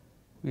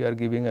we are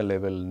giving a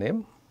level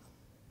name,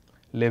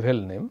 a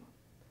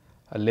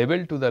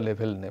label to the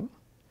level name,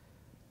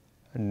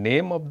 a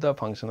name of the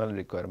functional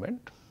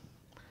requirement,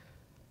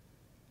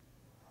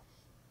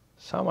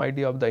 some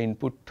idea of the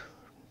input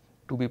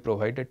to be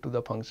provided to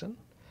the function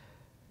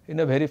in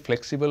a very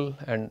flexible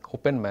and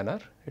open manner.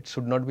 It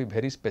should not be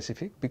very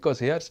specific, because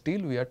here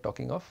still we are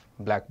talking of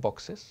black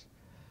boxes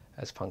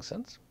as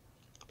functions.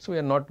 So, we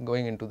are not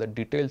going into the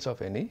details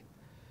of any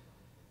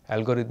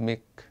algorithmic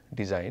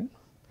design.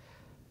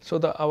 So,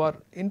 our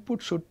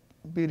input should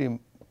be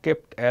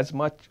kept as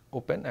much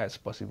open as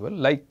possible,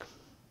 like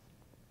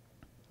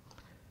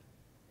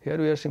here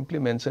we are simply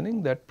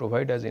mentioning that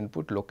provide as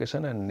input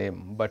location and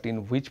name, but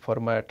in which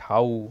format,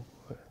 how,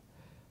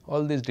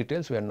 all these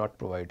details we are not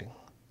providing.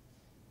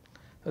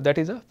 So, that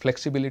is a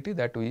flexibility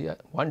that we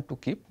want to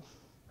keep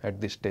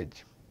at this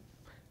stage.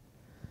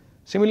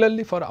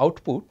 Similarly, for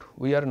output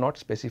we are not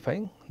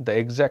specifying the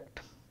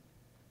exact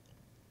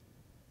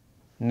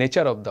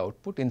nature of the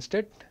output,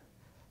 instead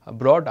a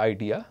broad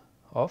idea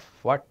of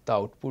what the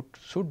output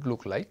should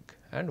look like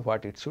and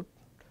what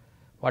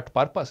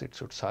purpose it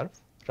should serve,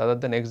 rather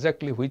than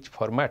exactly which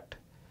format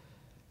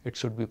it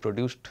should be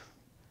produced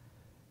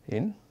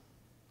in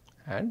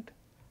and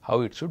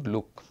how it should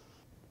look.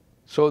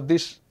 So,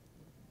 this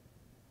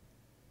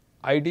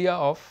idea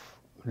of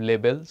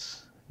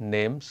labels,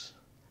 names,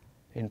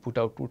 input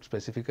output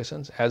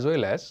specifications, as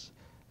well as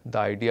the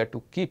idea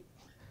to keep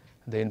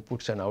the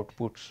inputs and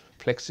outputs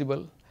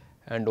flexible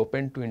and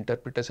open to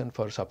interpretation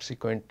for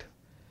subsequent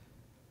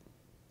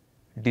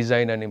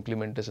design and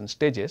implementation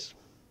stages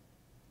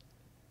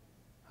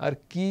are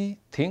key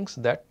things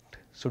that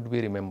should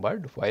be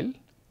remembered while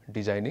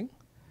designing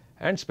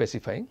and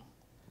specifying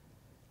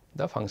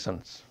the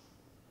functions.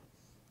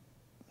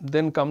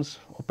 Then comes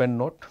open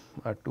note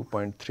at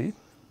 2.3,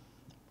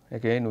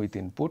 again with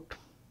input,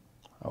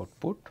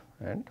 output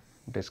and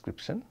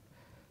description,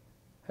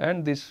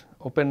 and this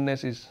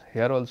openness is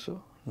here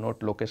also,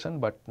 note location,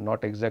 but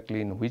not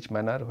exactly in which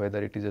manner,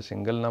 whether it is a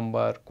single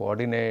number,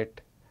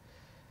 coordinate,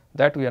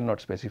 that we are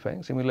not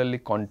specifying. Similarly,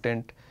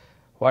 content,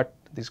 what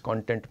this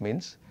content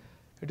means,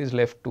 it is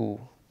left to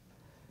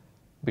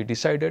be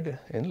decided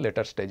in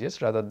later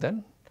stages rather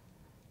than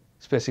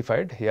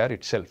specified here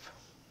itself.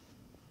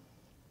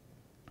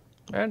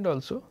 And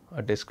also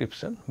a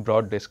description,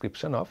 broad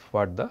description of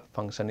what the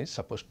function is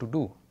supposed to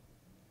do.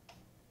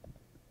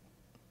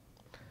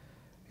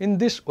 In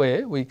this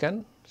way, we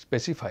can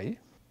specify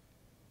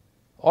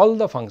all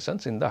the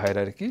functions in the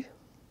hierarchy.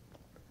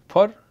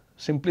 For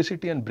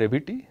simplicity and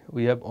brevity,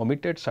 we have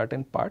omitted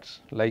certain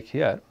parts, like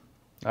here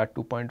at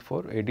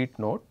 2.4 edit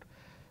note,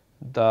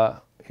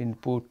 the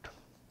input,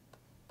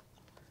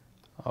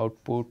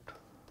 output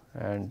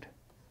and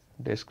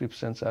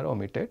descriptions are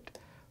omitted.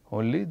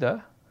 Only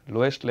the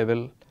lowest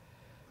level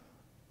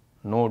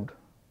node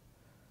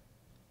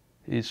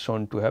is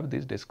shown to have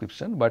this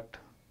description, but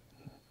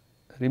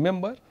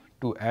remember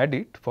to add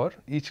it for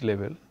each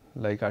level,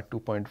 like at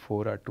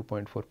 2.4, at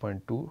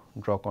 2.4.2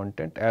 draw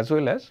content, as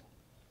well as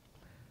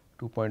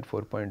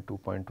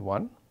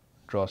 2.4.2.1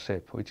 draw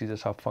shape, which is a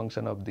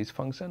subfunction of this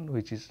function,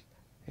 which is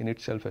in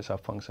itself a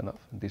subfunction of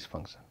this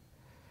function.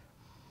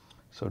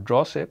 So,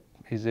 draw shape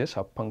is a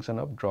subfunction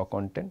of draw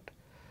content,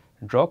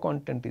 draw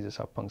content is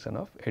a subfunction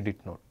of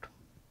edit note.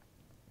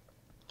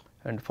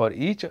 And for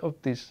each of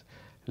these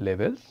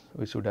levels,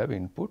 we should have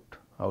input,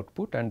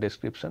 output and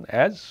description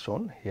as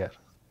shown here,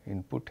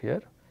 input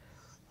here,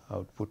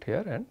 output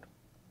here and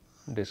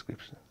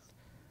description.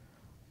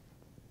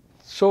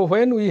 So,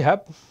 when we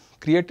have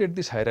created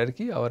this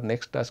hierarchy, our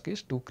next task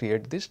is to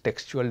create this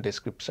textual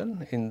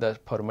description in the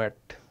format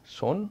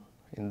shown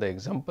in the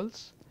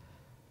examples.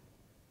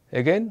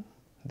 Again,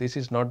 this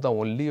is not the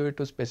only way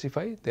to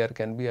specify, there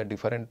can be a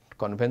different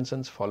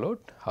conventions followed.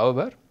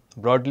 However,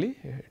 broadly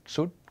it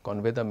should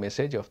convey the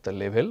message of the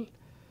level,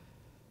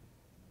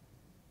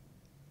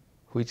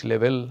 which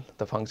level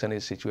the function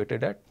is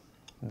situated at,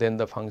 then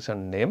the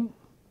function name,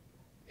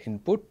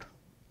 input,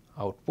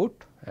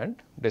 output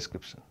and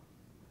description.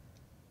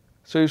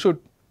 So, you should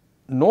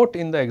note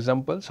in the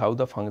examples how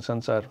the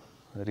functions are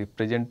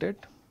represented,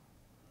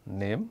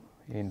 name,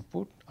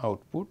 input,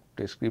 output,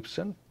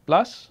 description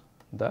plus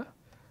the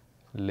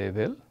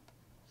level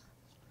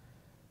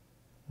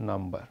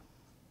number.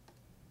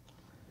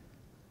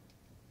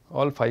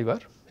 All 5 are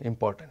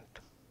important.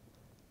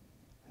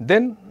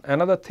 Then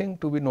another thing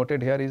to be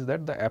noted here is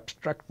that the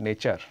abstract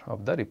nature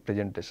of the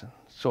representation.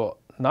 So,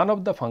 none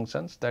of the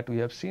functions that we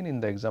have seen in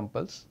the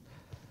examples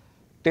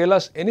tell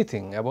us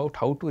anything about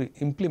how to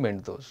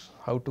implement those,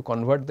 how to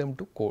convert them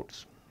to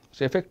codes.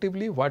 So,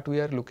 effectively what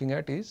we are looking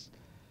at is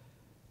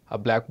a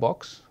black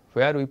box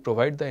where we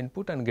provide the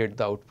input and get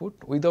the output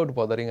without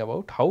bothering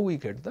about how we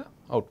get the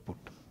output.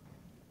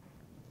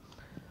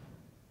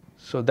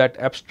 So, that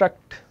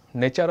abstract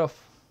nature of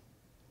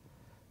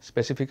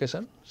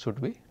specification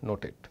should be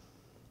noted.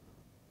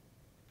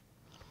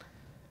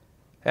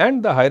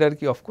 And the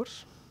hierarchy, of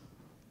course,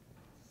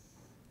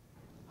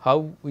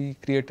 how we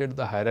created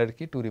the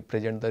hierarchy to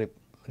represent the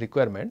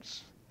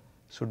requirements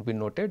should be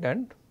noted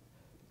and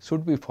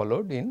should be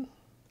followed in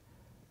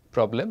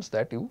problems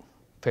that you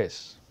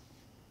face.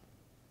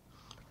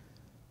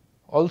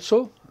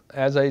 Also,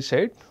 as I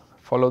said,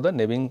 follow the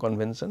naming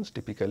conventions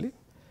typically.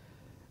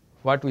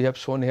 What we have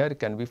shown here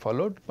can be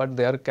followed, but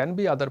there can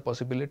be other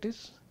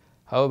possibilities.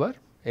 However,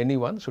 any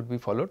one should be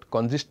followed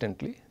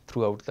consistently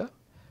throughout the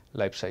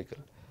life cycle.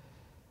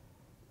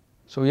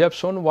 So, we have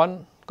shown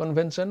one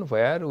convention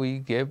where we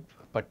gave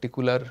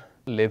particular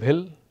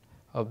level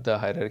of the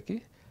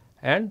hierarchy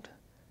and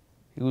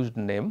used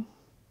name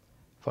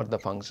for the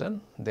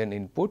function, then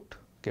input,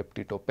 kept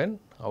it open,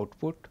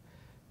 output,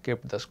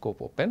 kept the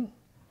scope open,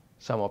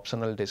 some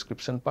optional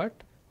description part,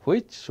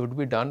 which should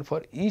be done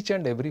for each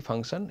and every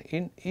function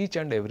in each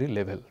and every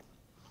level.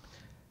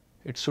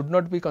 It should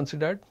not be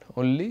considered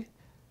only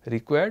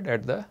required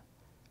at the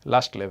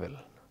last level.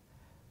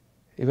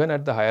 Even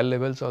at the higher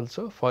levels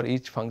also, for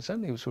each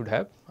function you should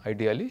have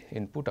ideally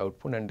input,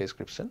 output and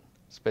description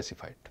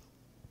specified.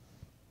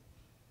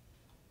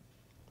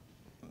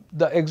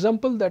 The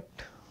example that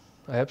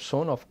I have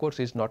shown, of course,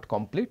 is not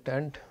complete,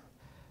 and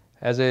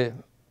as a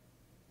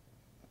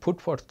food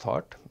for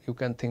thought, you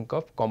can think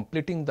of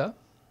completing the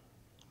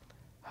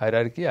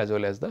hierarchy as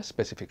well as the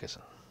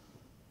specification.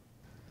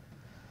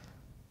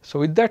 So,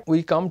 with that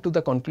we come to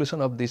the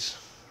conclusion of this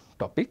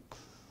topic.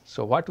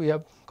 So, what we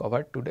have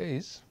covered today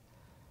is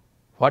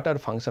what are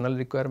functional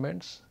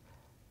requirements,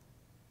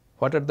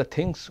 what are the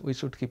things we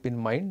should keep in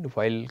mind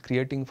while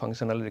creating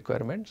functional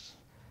requirements,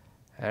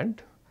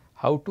 and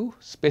how to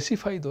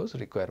specify those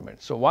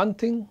requirements. So, one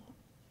thing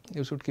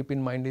you should keep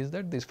in mind is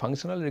that these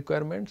functional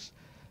requirements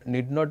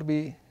need not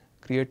be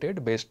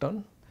created based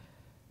on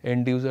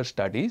end user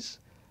studies.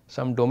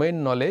 Some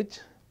domain knowledge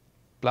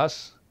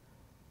plus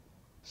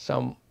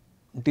some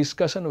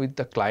discussion with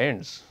the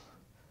clients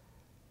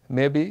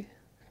may be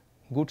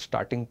good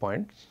starting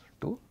points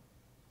to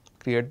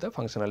create the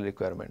functional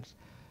requirements.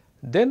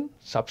 Then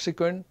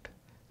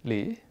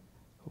subsequently,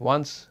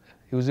 once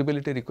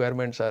usability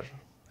requirements are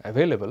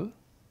available,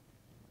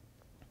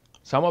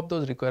 some of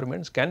those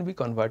requirements can be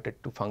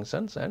converted to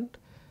functions and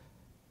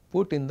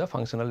put in the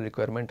functional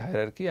requirement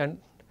hierarchy and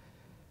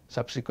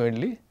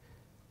subsequently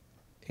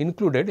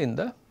included in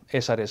the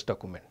SRS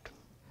document.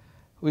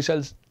 We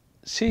shall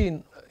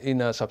see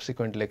in a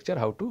subsequent lecture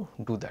how to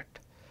do that.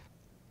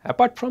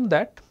 Apart from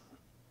that,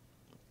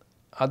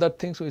 other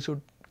things we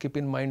should keep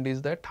in mind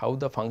is that how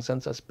the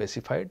functions are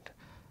specified,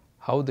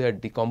 how they are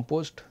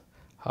decomposed,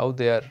 how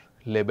they are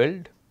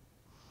labeled,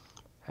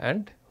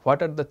 and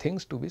what are the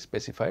things to be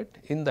specified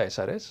in the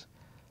SRS.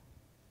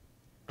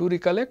 To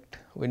recollect,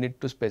 we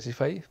need to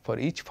specify for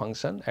each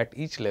function at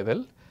each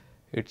level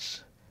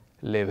its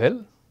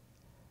level,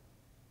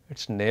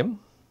 its name,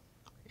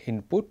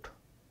 input,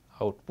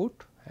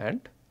 output,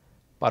 and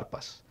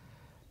purpose.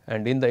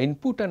 And in the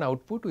input and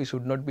output, we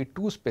should not be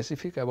too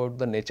specific about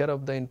the nature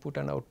of the input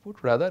and output,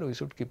 rather we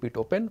should keep it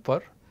open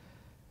for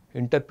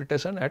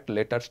interpretation at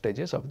later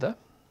stages of the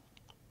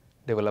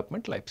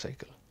development life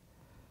cycle.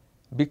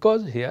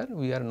 Because here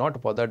we are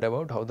not bothered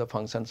about how the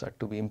functions are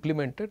to be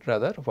implemented,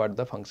 rather what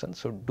the functions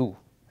should do.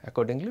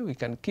 Accordingly, we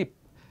can keep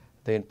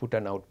the input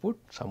and output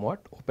somewhat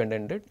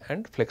open-ended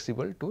and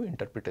flexible to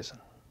interpretation.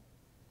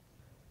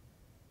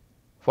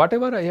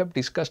 Whatever I have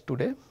discussed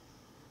today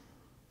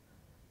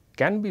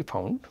can be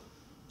found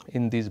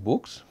in these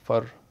books.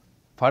 For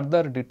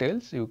further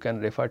details, you can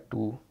refer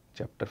to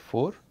chapter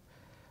 4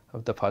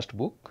 of the first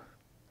book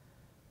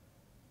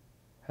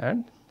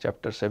and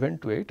chapter 7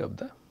 to 8 of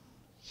the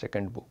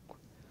second book.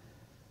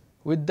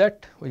 With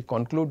that, we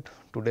conclude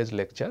today's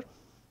lecture.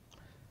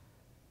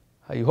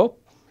 I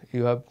hope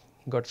you have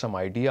got some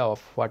idea of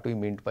what we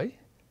meant by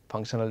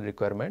functional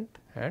requirement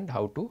and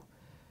how to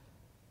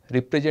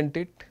represent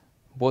it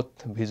both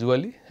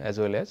visually as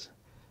well as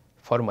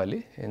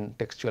formally in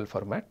textual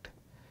format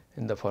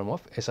in the form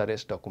of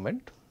SRS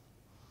document.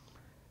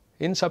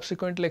 In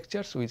subsequent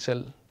lectures, we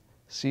shall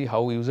see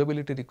how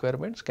usability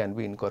requirements can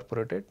be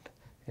incorporated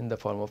in the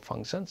form of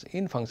functions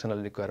in functional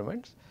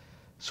requirements,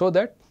 so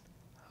that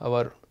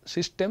our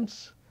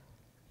systems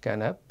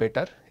can have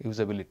better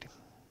usability.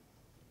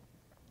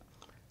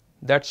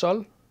 That is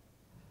all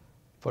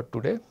for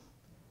today.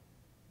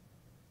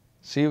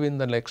 See you in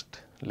the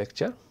next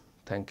lecture.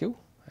 Thank you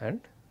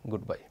and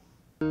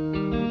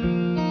goodbye.